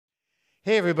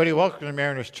Hey, everybody, welcome to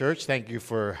Mariners Church. Thank you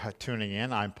for tuning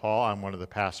in. I'm Paul, I'm one of the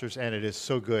pastors, and it is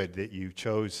so good that you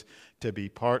chose to be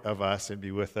part of us and be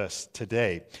with us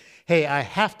today. Hey, I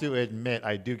have to admit,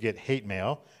 I do get hate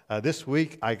mail. This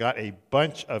week, I got a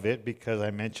bunch of it because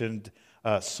I mentioned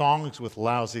songs with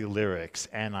lousy lyrics,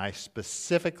 and I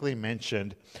specifically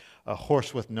mentioned A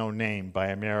Horse with No Name by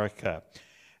America.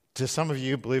 To some of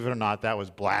you, believe it or not, that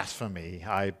was blasphemy.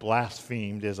 I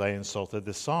blasphemed as I insulted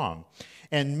the song.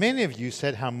 And many of you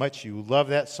said how much you love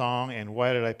that song and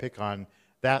why did I pick on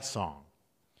that song.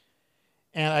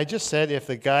 And I just said if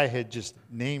the guy had just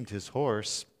named his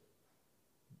horse,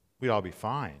 we'd all be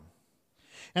fine.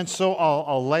 And so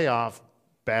I'll lay off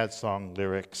bad song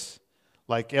lyrics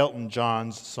like Elton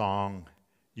John's song,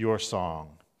 Your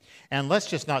Song. And let's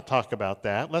just not talk about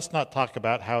that. Let's not talk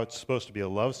about how it's supposed to be a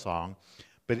love song,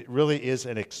 but it really is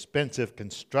an expensive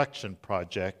construction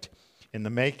project in the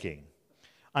making.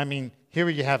 I mean, here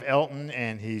you have Elton,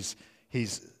 and he's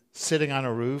sitting on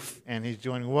a roof, and he's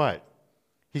doing what?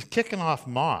 He's kicking off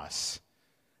moss.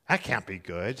 That can't be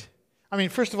good. I mean,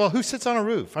 first of all, who sits on a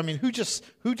roof? I mean, who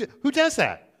does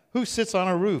that? Who sits on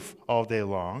a roof all day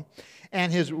long?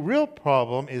 And his real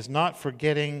problem is not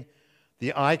forgetting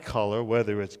the eye color,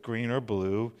 whether it's green or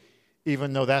blue,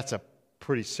 even though that's a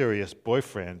pretty serious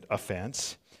boyfriend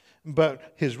offense.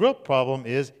 But his real problem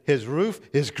is his roof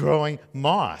is growing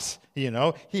moss. You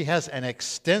know, he has an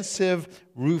extensive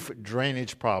roof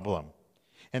drainage problem.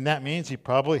 And that means he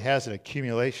probably has an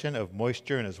accumulation of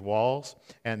moisture in his walls,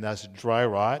 and that's dry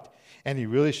rot. And he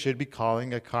really should be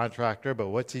calling a contractor, but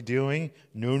what's he doing?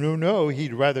 No.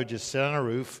 He'd rather just sit on a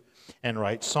roof and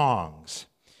write songs.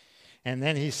 And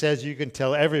then he says you can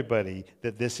tell everybody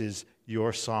that this is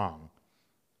your song.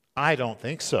 I don't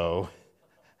think so.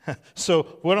 So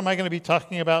what am I going to be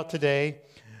talking about today?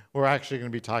 We're actually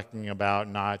going to be talking about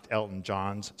not Elton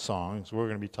John's songs. We're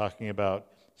going to be talking about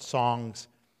songs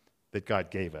that God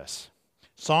gave us.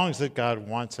 Songs that God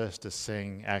wants us to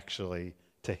sing actually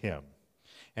to Him.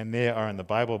 And they are in the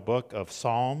Bible book of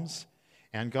Psalms.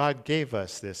 And God gave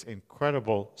us this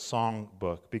incredible song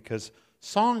book because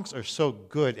songs are so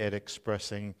good at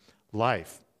expressing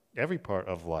life, every part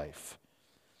of life.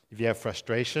 If you have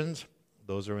frustrations,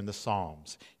 those are in the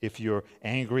Psalms. If you're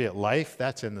angry at life,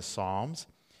 that's in the Psalms.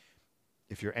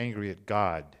 If you're angry at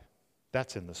God,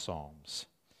 that's in the Psalms.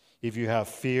 If you have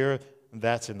fear,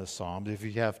 that's in the Psalms. If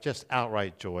you have just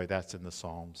outright joy, that's in the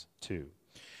Psalms too.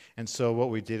 And so what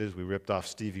we did is we ripped off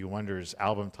Stevie Wonder's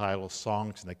album title,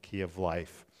 Songs in the Key of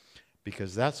Life,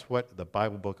 because that's what the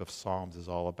Bible book of Psalms is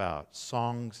all about.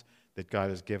 Songs that God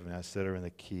has given us that are in the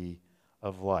key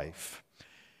of life.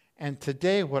 And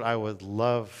today what I would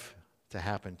love to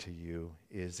happen to you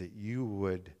is that you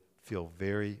would feel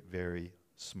very, very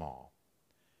small.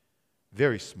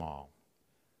 Very small.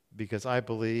 Because I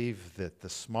believe that the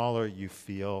smaller you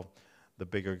feel, the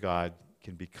bigger God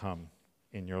can become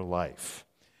in your life.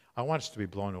 I want us to be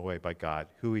blown away by God,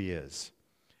 who He is,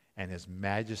 and His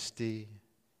majesty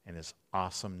and His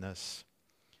awesomeness,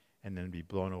 and then be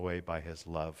blown away by His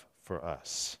love for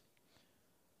us.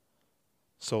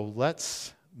 So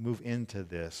let's move into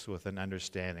this with an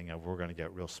understanding of we're going to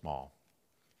get real small.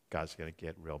 God's going to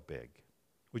get real big.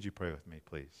 Would you pray with me,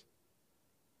 please?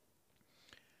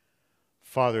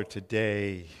 Father,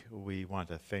 today we want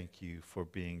to thank you for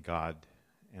being God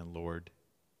and Lord.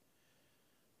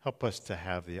 Help us to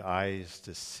have the eyes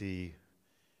to see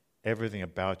everything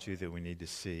about you that we need to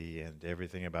see and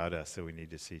everything about us that we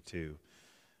need to see too.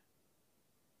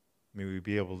 May we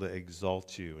be able to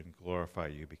exalt you and glorify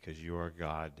you because you are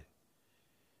God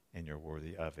and you're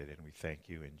worthy of it. And we thank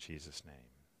you in Jesus' name.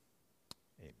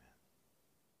 Amen.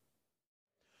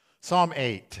 Psalm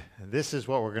 8. This is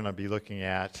what we're going to be looking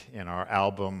at in our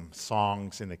album,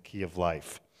 Songs in the Key of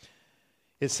Life.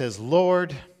 It says,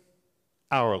 Lord,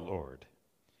 our Lord,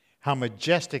 how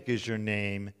majestic is your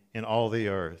name in all the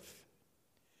earth.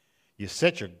 You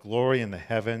set your glory in the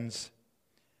heavens.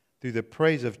 Through the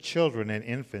praise of children and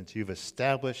infants, you've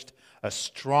established a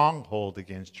stronghold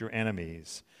against your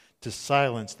enemies, to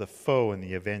silence the foe and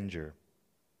the avenger.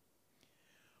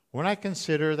 When I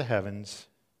consider the heavens,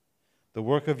 the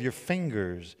work of your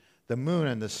fingers, the moon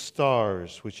and the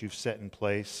stars which you've set in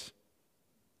place,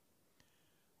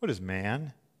 what is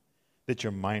man that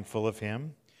you're mindful of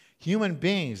him? Human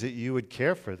beings that you would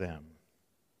care for them.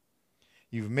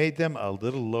 You've made them a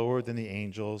little lower than the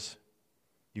angels.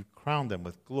 You've crowned them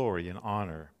with glory and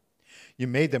honor. You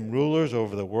made them rulers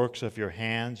over the works of your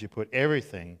hands. You put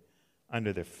everything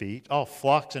under their feet, all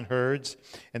flocks and herds,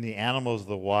 and the animals of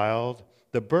the wild,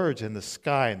 the birds in the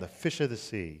sky and the fish of the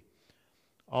sea,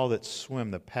 all that swim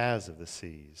the paths of the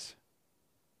seas.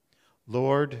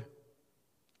 Lord,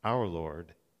 our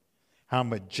Lord, how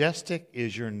majestic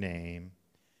is your name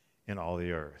in all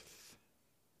the earth.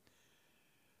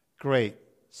 Great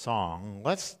song.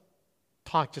 Let's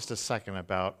talk just a second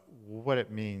about what it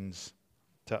means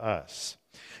to us.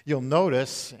 You'll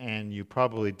notice, and you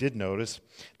probably did notice,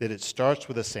 that it starts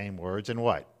with the same words, and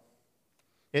what?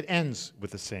 It ends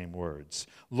with the same words.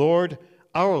 Lord,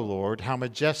 our Lord, how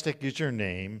majestic is your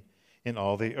name in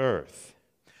all the earth.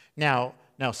 Now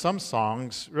some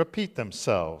songs repeat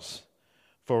themselves.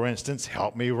 For instance,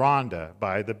 Help Me Rhonda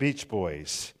by the Beach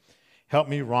Boys. Help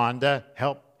me Rhonda,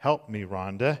 help me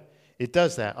Rhonda. It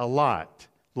does that a lot,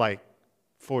 like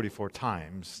 44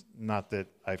 times. Not that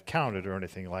I've counted or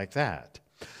anything like that.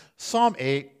 Psalm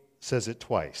 8 says it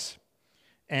twice.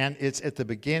 And it's at the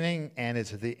beginning and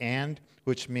it's at the end,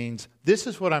 which means this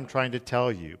is what I'm trying to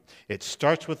tell you. It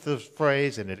starts with the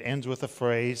phrase and it ends with a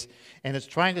phrase. And it's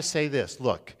trying to say this.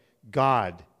 Look,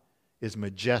 God is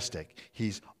majestic.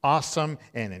 He's awesome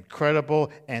and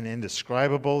incredible and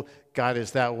indescribable. God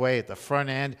is that way at the front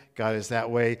end. God is that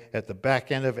way at the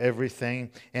back end of everything.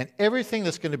 And everything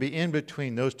that's going to be in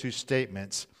between those two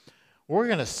statements, we're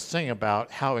going to sing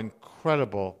about how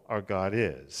incredible our God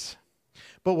is.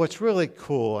 But what's really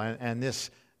cool, and this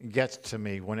gets to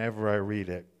me whenever I read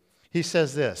it, he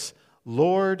says this,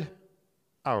 Lord,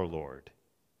 our Lord.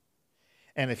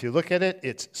 And if you look at it,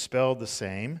 it's spelled the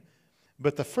same,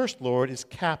 but the first Lord is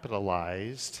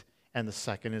capitalized and the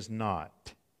second is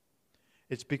not.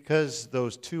 It's because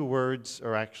those two words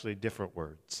are actually different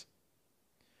words.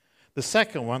 The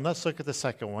second one, let's look at the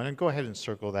second one, and go ahead and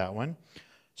circle that one.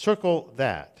 Circle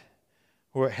that,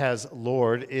 where it has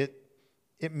Lord.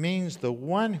 It means the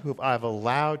one who I've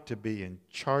allowed to be in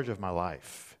charge of my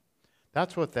life.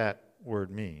 That's what that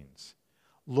word means.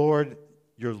 Lord,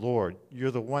 you're Lord. You're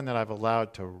the one that I've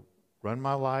allowed to run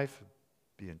my life,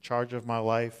 be in charge of my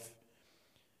life,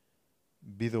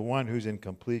 be the one who's in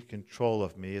complete control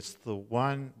of me. It's the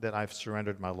one that I've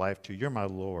surrendered my life to. You're my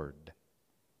Lord.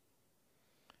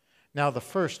 Now, the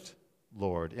first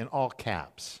Lord, in all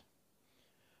caps,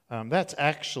 that's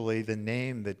actually the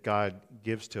name that God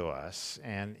gives to us.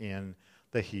 And in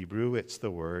the Hebrew, it's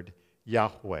the word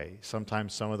Yahweh.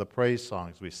 Sometimes some of the praise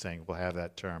songs we sing will have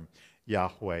that term,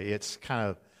 Yahweh. It's kind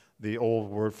of the old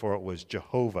word for it was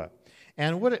Jehovah.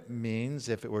 And what it means,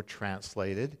 if it were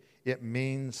translated, it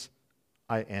means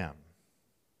I am.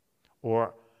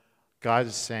 Or God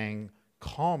is saying,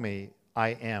 call me I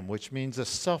am, which means a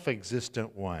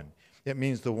self-existent one. It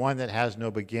means the one that has no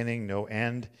beginning, no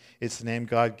end. It's the name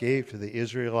God gave to the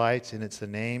Israelites, and it's the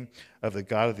name of the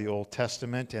God of the Old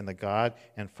Testament and the God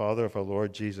and Father of our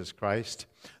Lord Jesus Christ.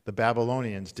 The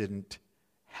Babylonians didn't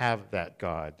have that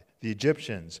God. The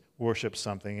Egyptians worshiped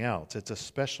something else. It's a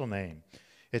special name.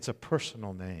 It's a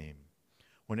personal name.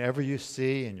 Whenever you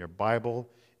see in your Bible,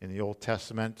 in the Old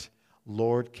Testament,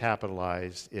 Lord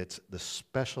capitalized, it's the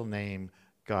special name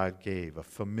God gave, a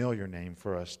familiar name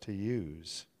for us to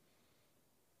use.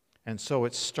 And so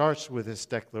it starts with this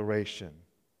declaration,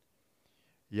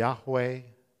 Yahweh,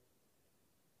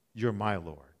 you're my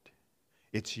Lord.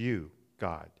 It's you,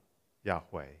 God,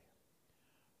 Yahweh.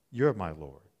 You're my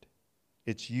Lord.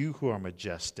 It's you who are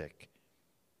majestic.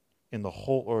 In the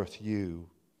whole earth, you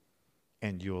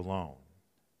and you alone.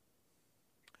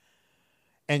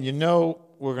 And you know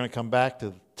we're going to come back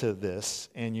to this,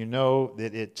 and you know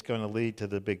that it's going to lead to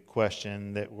the big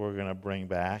question that we're going to bring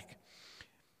back.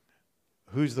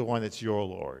 Who's the one that's your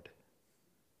Lord?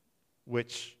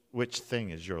 Which thing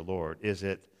is your Lord? Is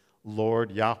it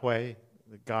Lord Yahweh,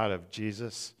 the God of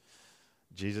Jesus?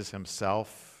 Jesus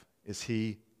himself? Is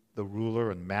he the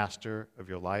ruler and master of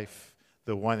your life?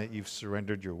 The one that you've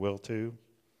surrendered your will to?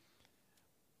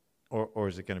 Or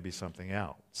is it going to be something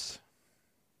else?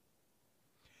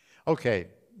 Okay,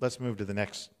 let's move to the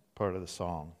next part of the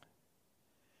song.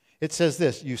 It says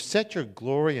this, you set your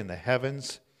glory in the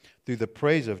heavens. Through the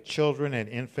praise of children and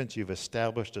infants, you've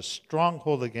established a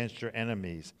stronghold against your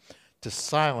enemies to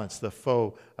silence the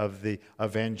foe of the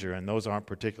avenger. And those aren't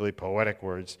particularly poetic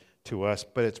words to us,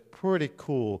 but it's pretty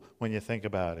cool when you think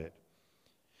about it.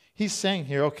 He's saying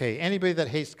here, okay, anybody that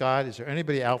hates God, is there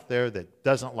anybody out there that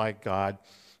doesn't like God,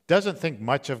 doesn't think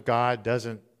much of God,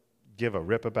 doesn't give a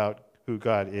rip about who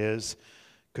God is,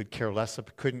 couldn't care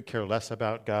less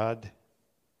about God?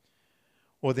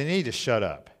 Well, they need to shut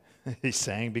up. He's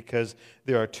saying, because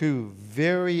there are two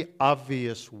very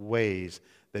obvious ways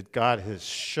that God has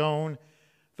shown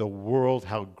the world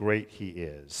how great he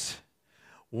is.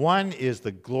 One is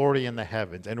the glory in the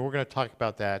heavens, and we're going to talk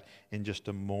about that in just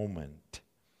a moment.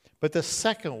 But the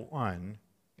second one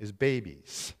is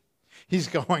babies. He's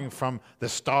going from the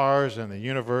stars and the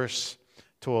universe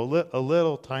to a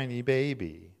little tiny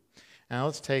baby. Now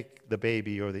let's take the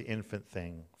baby or the infant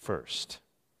thing first.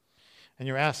 And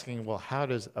you're asking, well, how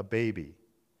does a baby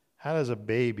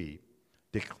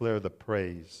declare the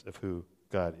praise of who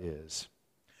God is?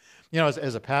 You know,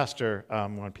 as a pastor,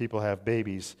 when people have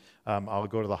babies, I'll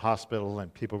go to the hospital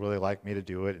and people really like me to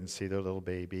do it and see their little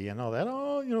baby and all that.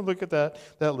 Oh, look at that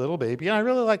little baby. And I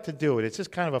really like to do it. It's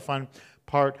just kind of a fun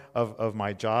part of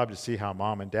my job to see how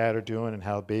mom and dad are doing and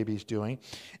how the baby's doing.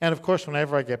 And of course,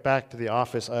 whenever I get back to the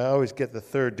office, I always get the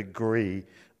third degree,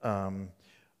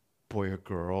 boy or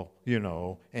girl,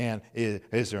 and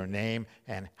is their name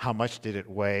and how much did it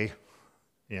weigh,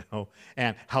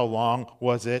 and how long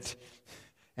was it?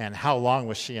 And how long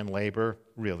was she in labor?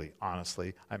 Really,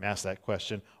 honestly, I'm asked that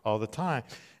question all the time.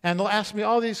 And they'll ask me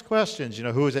all these questions,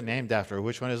 who is it named after?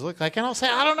 Which one does it look like? And I'll say,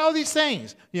 I don't know these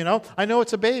things. I know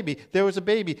it's a baby. There was a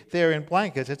baby there in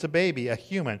blankets. It's a baby, a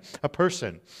human, a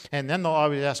person. And then they'll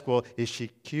always ask, well, is she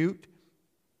cute?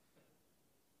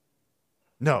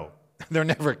 No, they're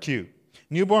never cute.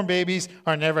 Newborn babies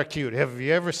are never cute. Have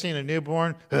you ever seen a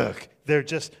newborn? Ugh, they're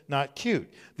just not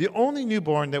cute. The only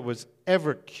newborn that was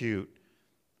ever cute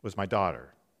was my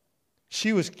daughter.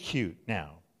 She was cute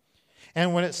now.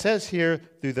 And when it says here,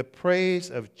 through the praise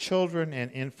of children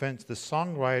and infants, the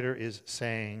songwriter is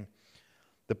saying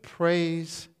the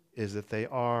praise is that they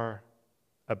are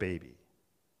a baby,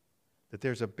 that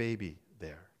there's a baby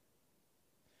there.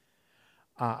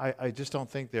 I just don't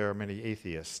think there are many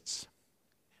atheists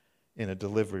in a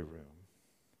delivery room.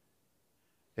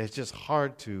 It's just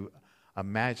hard to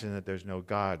imagine that there's no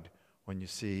God when you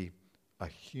see a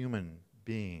human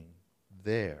being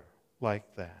there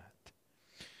like that.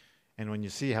 And when you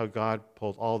see how God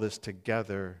pulled all this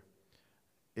together,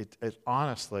 it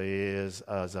honestly is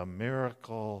as a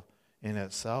miracle in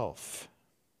itself.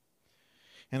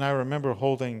 And I remember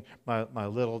holding my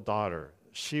little daughter.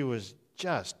 She was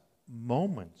just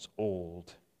moments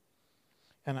old.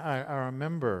 And I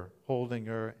remember holding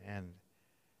her and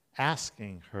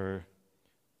asking her,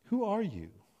 who are you,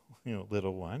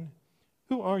 little one?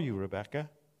 Who are you, Rebecca?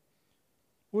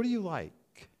 What are you like?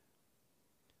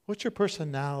 What's your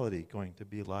personality going to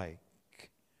be like?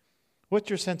 What's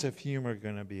your sense of humor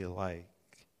going to be like?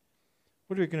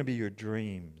 What are going to be your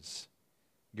dreams,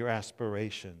 your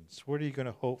aspirations? What are you going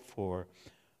to hope for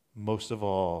most of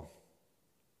all?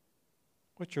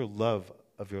 What's your love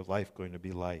of your life going to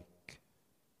be like?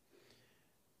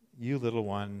 You, little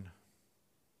one,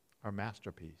 are a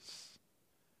masterpiece,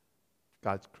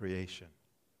 God's creation.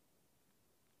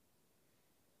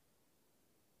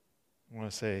 I want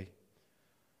to say,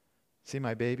 see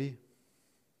my baby?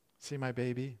 See my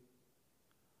baby?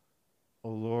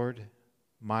 Oh Lord,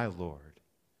 my Lord,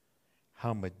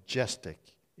 how majestic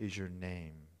is your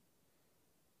name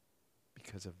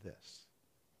because of this.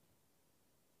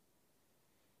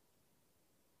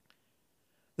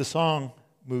 The song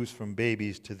moves from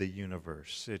babies to the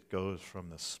universe. It goes from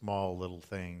the small little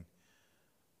thing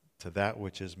to that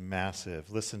which is massive.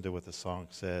 Listen to what the song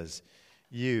says.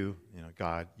 You,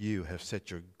 God, you have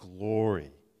set your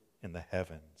glory in the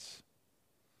heavens.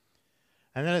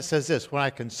 And then it says this, when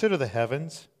I consider the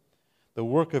heavens, the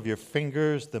work of your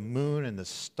fingers, the moon and the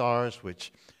stars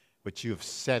which you have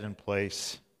set in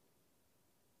place.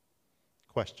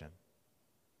 Question,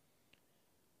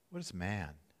 what is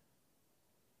man?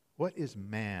 What is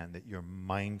man that you're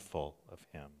mindful of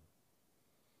him?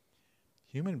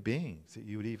 Human beings, that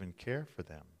you would even care for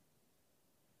them.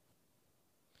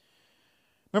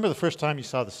 Remember the first time you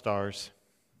saw the stars?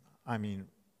 I mean,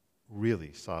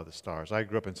 really saw the stars. I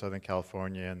grew up in Southern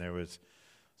California, and there was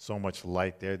so much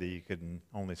light there that you could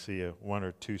only see one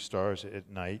or two stars at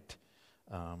night.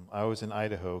 I was in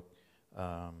Idaho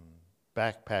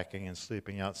backpacking and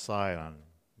sleeping outside on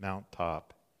Mount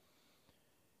Top.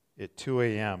 At 2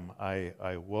 a.m.,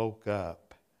 I woke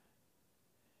up,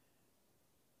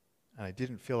 and I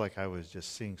didn't feel like I was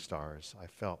just seeing stars. I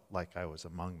felt like I was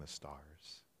among the stars.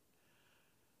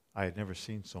 I had never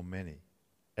seen so many,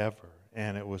 ever.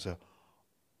 And it was a,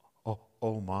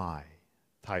 oh my,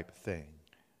 type thing.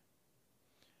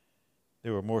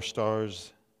 There were more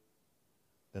stars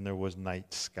than there was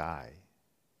night sky.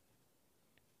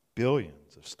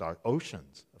 Billions of stars,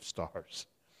 oceans of stars.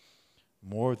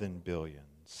 More than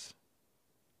billions.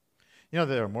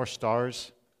 There are more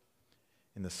stars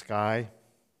in the sky,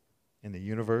 in the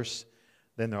universe,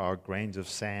 than there are grains of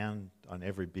sand on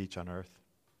every beach on earth.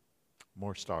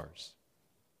 More stars.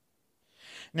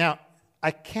 Now,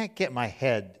 I can't get my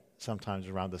head sometimes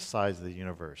around the size of the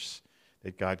universe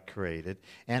that God created.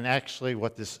 And actually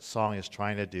what this song is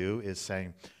trying to do is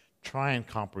saying, try and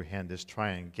comprehend this, try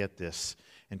and get this,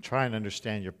 and try and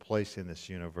understand your place in this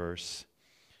universe.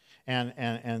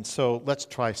 And so let's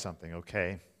try something,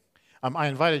 okay? I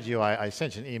invited you, I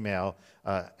sent you an email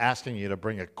asking you to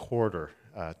bring a quarter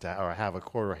or have a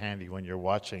quarter handy when you're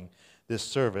watching this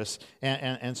service.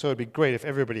 And so it'd be great if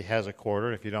everybody has a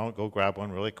quarter. If you don't, go grab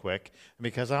one really quick.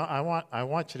 Because I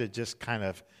want you to just kind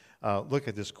of look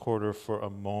at this quarter for a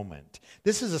moment.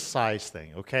 This is a size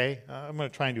thing, okay? I'm going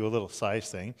to try and do a little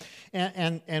size thing.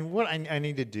 And what I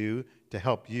need to do to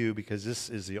help you, because this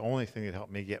is the only thing that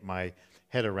helped me get my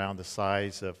head around the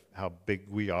size of how big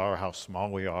we are, how small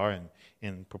we are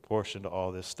in proportion to all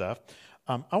this stuff.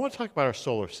 I want to talk about our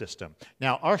solar system.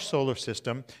 Now, our solar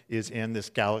system is in this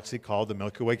galaxy called the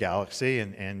Milky Way galaxy,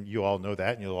 and you all know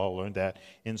that, and you'll all learn that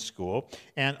in school.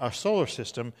 And our solar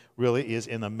system really is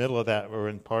in the middle of that, or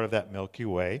in part of that Milky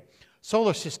Way.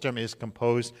 Solar system is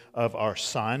composed of our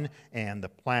sun and the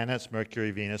planets,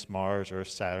 Mercury, Venus, Mars, Earth,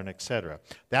 Saturn, etc.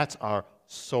 That's our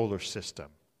solar system.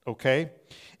 Okay?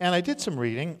 And I did some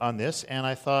reading on this, and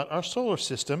I thought our solar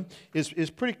system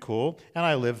is pretty cool, and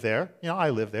I live there. You know,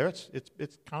 I live there.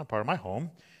 It's kind of part of my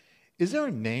home. Is there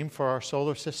a name for our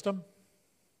solar system?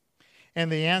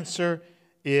 And the answer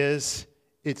is,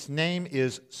 its name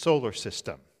is solar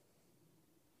system.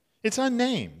 It's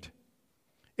unnamed.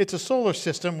 It's a solar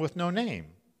system with no name,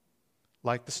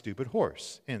 like the stupid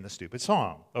horse in the stupid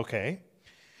song, okay?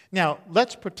 Now,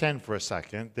 let's pretend for a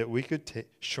second that we could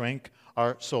shrink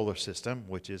our solar system,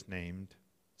 which is named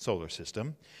solar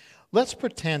system. Let's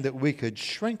pretend that we could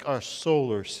shrink our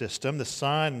solar system, the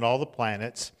sun and all the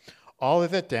planets, all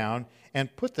of it down,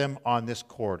 and put them on this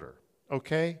quarter,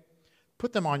 okay?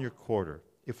 Put them on your quarter.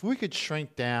 If we could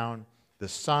shrink down the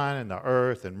sun and the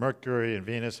earth and Mercury and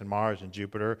Venus and Mars and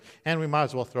Jupiter, and we might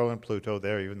as well throw in Pluto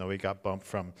there, even though we got bumped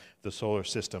from the solar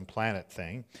system planet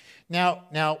thing. Now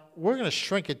we're going to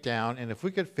shrink it down, and if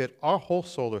we could fit our whole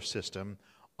solar system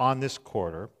on this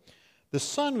quarter, the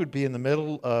sun would be in the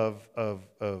middle of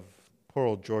poor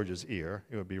old George's ear.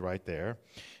 It would be right there.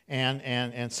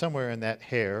 And somewhere in that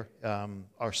hair,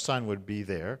 our sun would be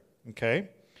there, okay?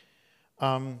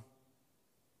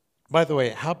 By the way,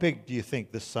 how big do you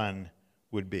think the sun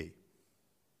would be?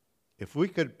 If we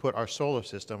could put our solar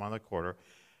system on the quarter,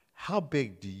 how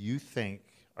big do you think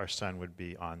our sun would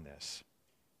be on this?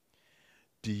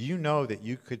 Do you know that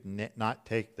you could not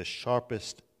take the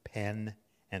sharpest pen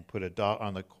and put a dot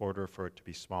on the quarter for it to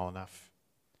be small enough?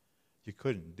 You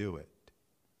couldn't do it.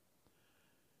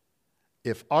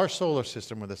 If our solar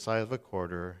system were the size of a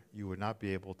quarter, you would not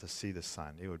be able to see the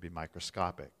sun. It would be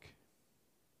microscopic.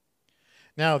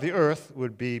 Now, the Earth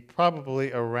would be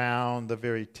probably around the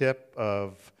very tip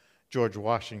of George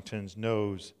Washington's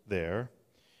nose there.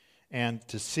 And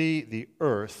to see the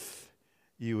Earth,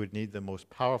 you would need the most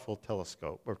powerful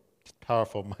telescope or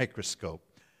powerful microscope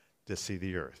to see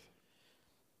the Earth.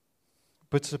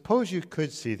 But suppose you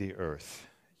could see the Earth,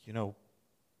 you know,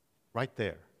 right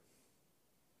there.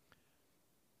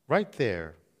 Right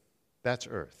there, that's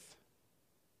Earth.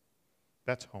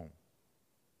 That's home.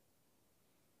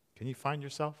 Can you find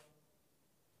yourself?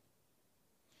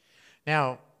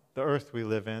 Now, the Earth we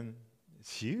live in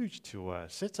is huge to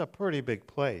us. It's a pretty big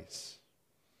place.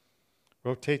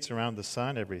 Rotates around the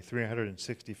sun every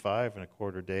 365 and a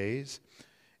quarter days,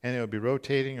 and it would be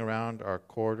rotating around our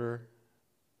quarter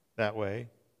that way.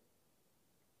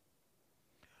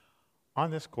 On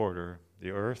this quarter,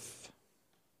 the Earth,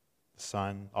 the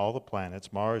sun, all the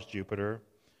planets, Mars, Jupiter,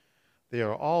 they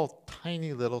are all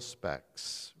tiny little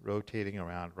specks rotating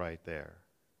around right there.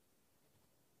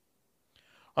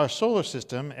 Our solar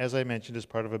system, as I mentioned, is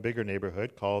part of a bigger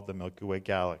neighborhood called the Milky Way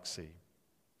galaxy.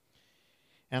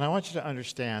 And I want you to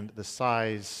understand the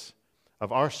size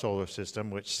of our solar system,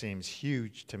 which seems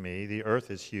huge to me. The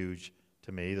Earth is huge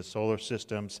to me. The solar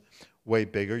system's way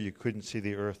bigger. You couldn't see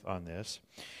the Earth on this.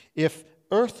 If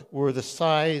Earth were the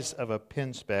size of a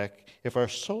pin speck, if our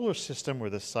solar system were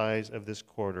the size of this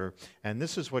quarter, and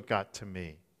this is what got to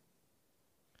me.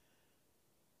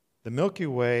 The Milky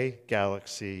Way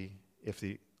galaxy, if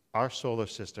our solar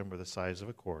system were the size of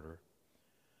a quarter,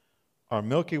 our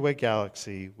Milky Way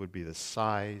galaxy would be the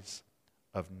size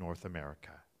of North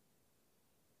America.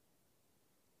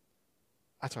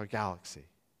 That's our galaxy.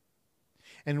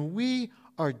 And we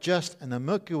are just in the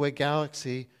Milky Way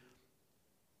galaxy.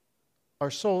 Our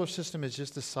solar system is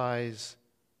just the size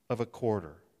of a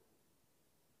quarter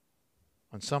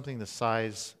on something the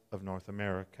size of North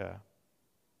America.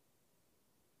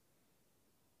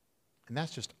 And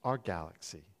that's just our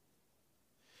galaxy.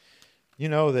 You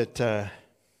know that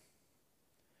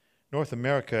North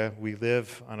America, we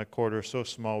live on a quarter so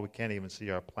small we can't even see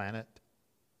our planet.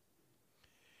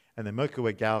 And the Milky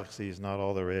Way galaxy is not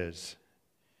all there is.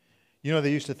 You know,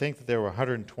 they used to think that there were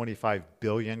 125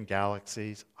 billion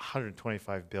galaxies.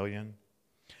 125 billion.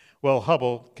 Well,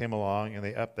 Hubble came along and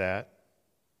they upped that.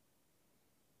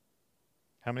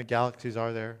 How many galaxies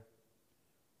are there?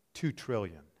 2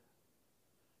 trillion.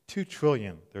 2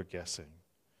 trillion, they're guessing.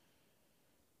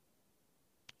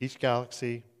 Each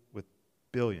galaxy with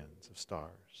billions of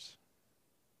stars.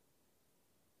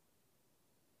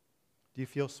 Do you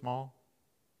feel small?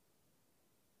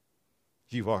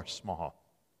 You are small.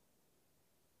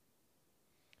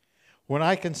 When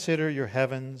I consider your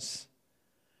heavens,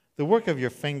 the work of your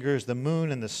fingers, the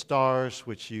moon and the stars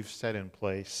which you've set in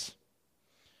place,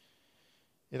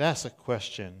 it asks a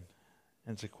question,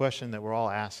 and it's a question that we're all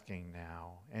asking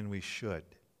now, and we should.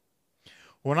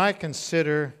 When I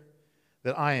consider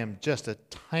that I am just a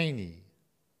tiny,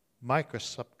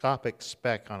 microscopic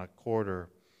speck on a quarter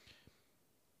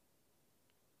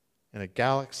in a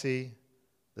galaxy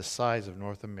the size of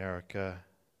North America,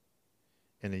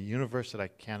 in a universe that I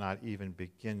cannot even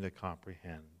begin to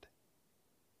comprehend,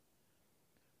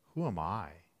 who am I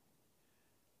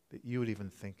that you would even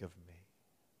think of me?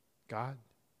 God,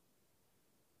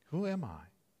 who am I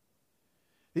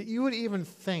that you would even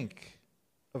think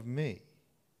of me?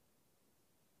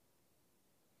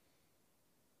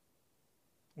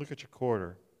 Look at your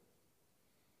quarter.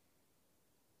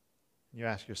 You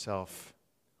ask yourself,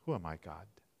 who am I, God?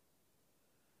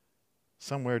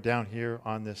 Somewhere down here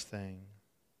on this thing.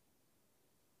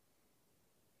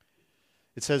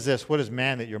 It says this, what is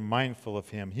man that you're mindful of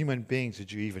him? Human beings,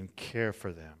 did you even care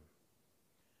for them?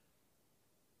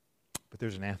 But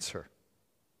there's an answer.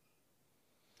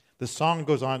 The song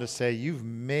goes on to say, you've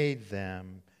made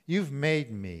them, you've made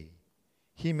me,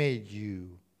 he made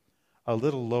you a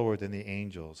little lower than the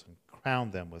angels and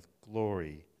crowned them with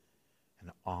glory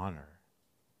and honor.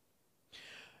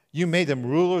 You made them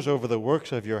rulers over the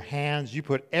works of your hands. You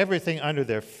put everything under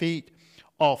their feet,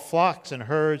 all flocks and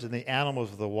herds and the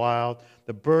animals of the wild,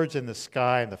 the birds in the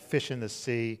sky and the fish in the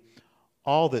sea,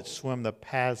 all that swim the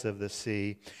paths of the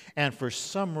sea. And for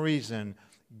some reason,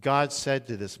 God said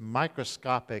to this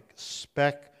microscopic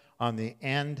speck on the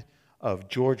end of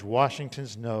George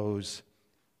Washington's nose,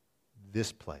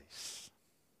 this place,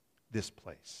 this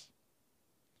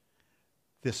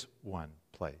one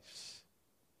place.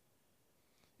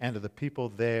 And to the people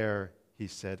there, he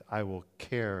said, I will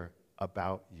care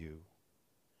about you.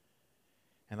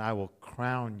 And I will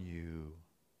crown you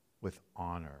with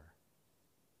honor.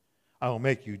 I will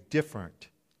make you different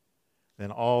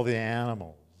than all the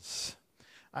animals.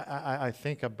 I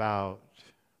think about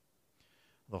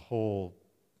the whole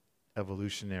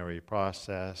evolutionary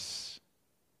process.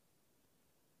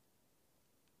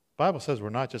 The Bible says we're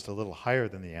not just a little higher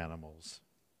than the animals.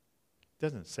 It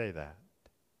doesn't say that.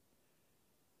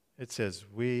 It says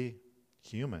we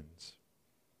humans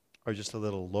are just a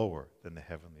little lower than the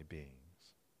heavenly beings.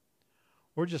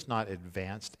 We're just not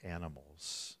advanced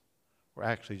animals. We're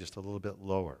actually just a little bit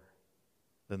lower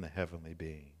than the heavenly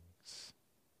beings.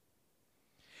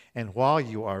 And while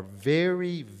you are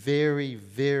very, very,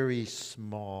 very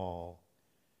small,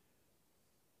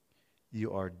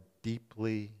 you are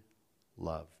deeply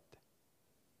loved.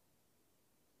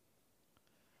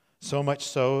 So much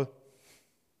so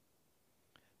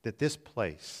that this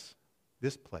place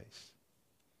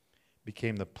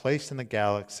became the place in the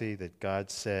galaxy that God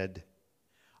said,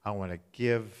 I want to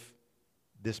give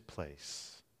this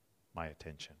place my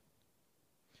attention.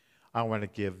 I want to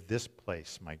give this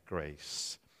place my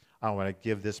grace. I want to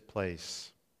give this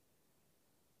place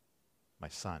my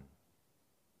son.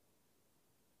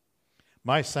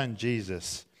 My son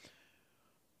Jesus,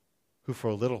 who for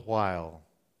a little while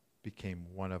became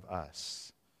one of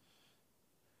us.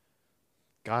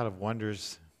 God of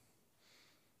wonders,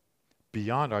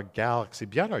 beyond our galaxy,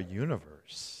 beyond our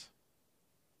universe,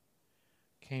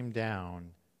 came down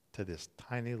to this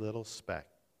tiny little speck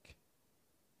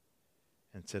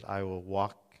and said, I will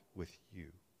walk with you.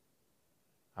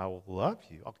 I will love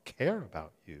you. I'll care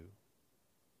about you.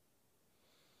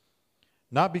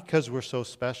 Not because we're so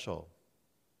special.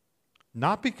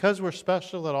 Not because we're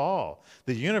special at all.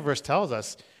 The universe tells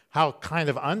us how kind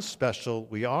of unspecial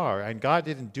we are. And God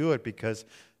didn't do it because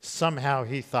somehow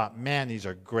he thought, man, these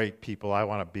are great people. I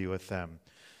want to be with them.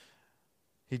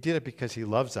 He did it because he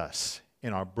loves us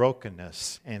in our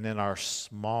brokenness and in our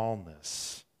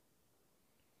smallness.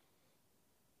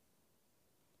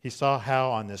 He saw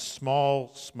how on this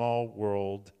small, small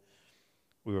world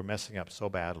we were messing up so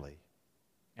badly.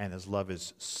 And his love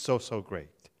is so, so great.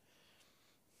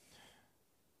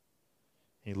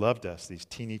 He loved us, these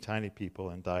teeny tiny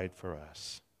people, and died for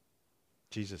us.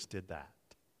 Jesus did that.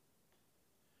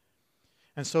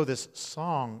 And so this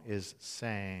song is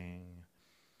saying,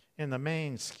 in the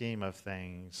main scheme of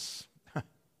things,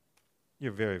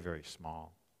 you're very, very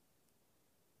small.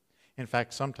 In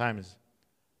fact, sometimes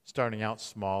starting out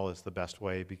small is the best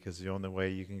way because the only way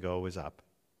you can go is up.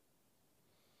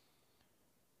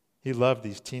 He loved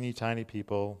these teeny tiny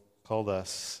people, called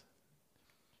us,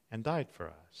 and died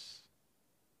for us.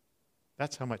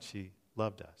 That's how much he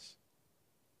loved us.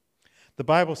 The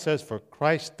Bible says, "For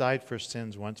Christ died for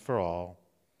sins once for all,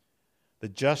 the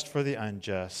just for the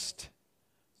unjust,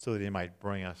 so that he might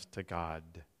bring us to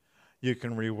God." You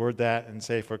can reword that and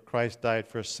say, "For Christ died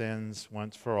for sins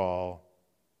once for all,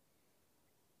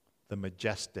 the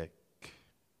majestic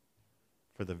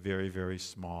for the very, very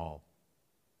small,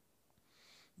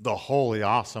 the holy,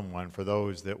 awesome one for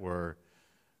those that were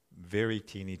very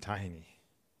teeny tiny."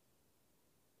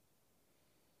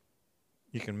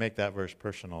 You can make that verse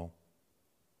personal.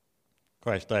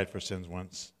 Christ died for sins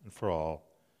once and for all,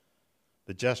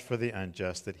 the just for the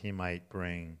unjust, that he might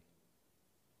bring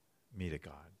me to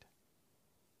God.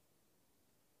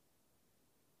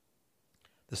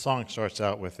 The song starts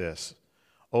out with this: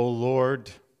 "O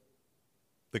Lord,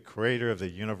 the creator of the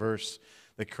universe,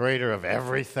 the creator of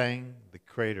everything, the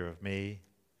creator of me.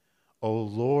 O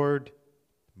Lord,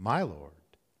 my Lord."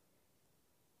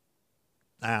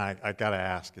 I got to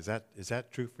ask, is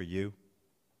that true for you?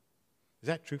 Is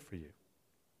that true for you?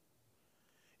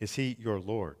 Is he your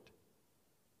Lord?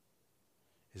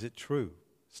 Is it true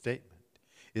statement?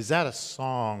 Is that a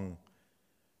song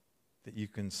that you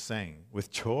can sing with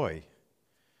joy,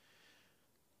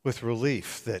 with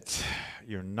relief that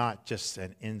you're not just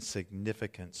an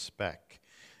insignificant speck?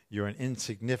 You're an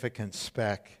insignificant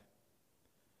speck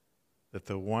that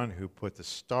the one who put the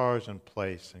stars in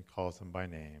place and calls them by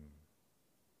name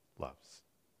loves.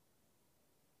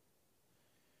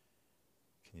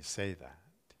 Can you say that?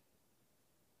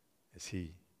 Is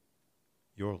he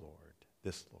your Lord,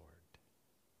 this Lord?